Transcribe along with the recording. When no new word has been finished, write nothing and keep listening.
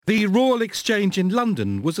The Royal Exchange in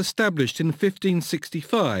London was established in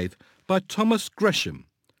 1565 by Thomas Gresham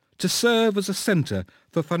to serve as a centre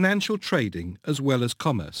for financial trading as well as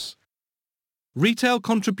commerce. Retail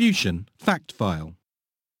contribution fact file.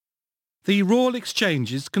 The Royal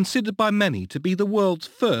Exchange is considered by many to be the world's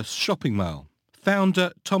first shopping mall.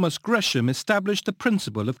 Founder Thomas Gresham established the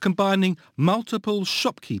principle of combining multiple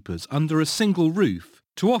shopkeepers under a single roof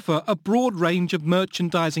to offer a broad range of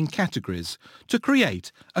merchandising categories to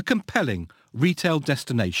create a compelling retail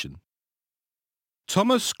destination.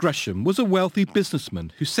 Thomas Gresham was a wealthy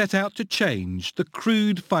businessman who set out to change the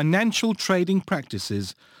crude financial trading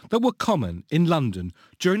practices that were common in London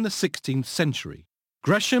during the 16th century.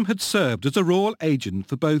 Gresham had served as a royal agent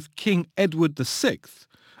for both King Edward VI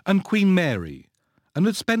and Queen Mary, and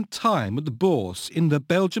had spent time at the Bourse in the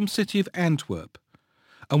Belgian city of Antwerp,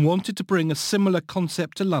 and wanted to bring a similar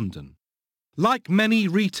concept to London. Like many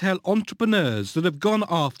retail entrepreneurs that have gone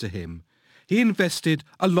after him, he invested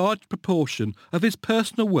a large proportion of his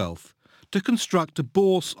personal wealth to construct a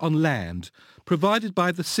bourse on land provided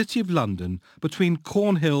by the City of London between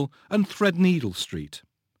Cornhill and Threadneedle Street.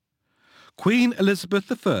 Queen Elizabeth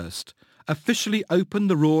I officially opened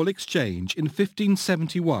the Royal Exchange in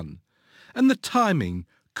 1571, and the timing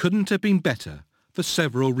couldn't have been better for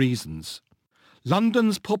several reasons.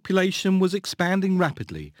 London's population was expanding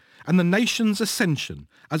rapidly, and the nation's ascension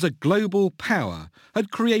as a global power had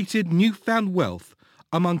created newfound wealth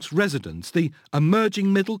amongst residents, the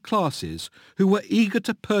emerging middle classes, who were eager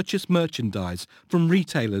to purchase merchandise from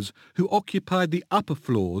retailers who occupied the upper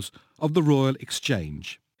floors of the Royal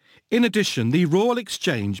Exchange. In addition, the Royal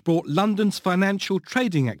Exchange brought London's financial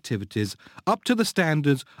trading activities up to the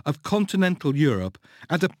standards of continental Europe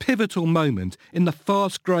at a pivotal moment in the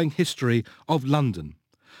fast-growing history of London.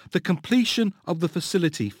 The completion of the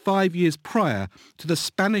facility 5 years prior to the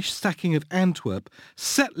Spanish sacking of Antwerp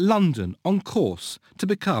set London on course to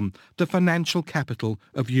become the financial capital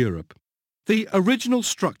of Europe. The original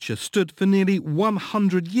structure stood for nearly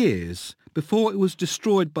 100 years before it was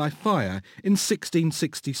destroyed by fire in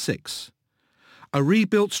 1666. A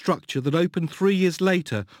rebuilt structure that opened 3 years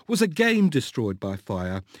later was again destroyed by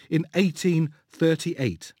fire in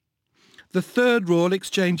 1838. The third Royal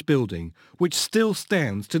Exchange building, which still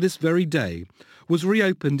stands to this very day, was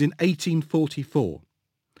reopened in 1844.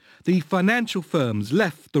 The financial firms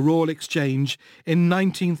left the Royal Exchange in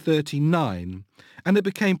 1939, and it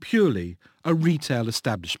became purely a retail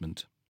establishment.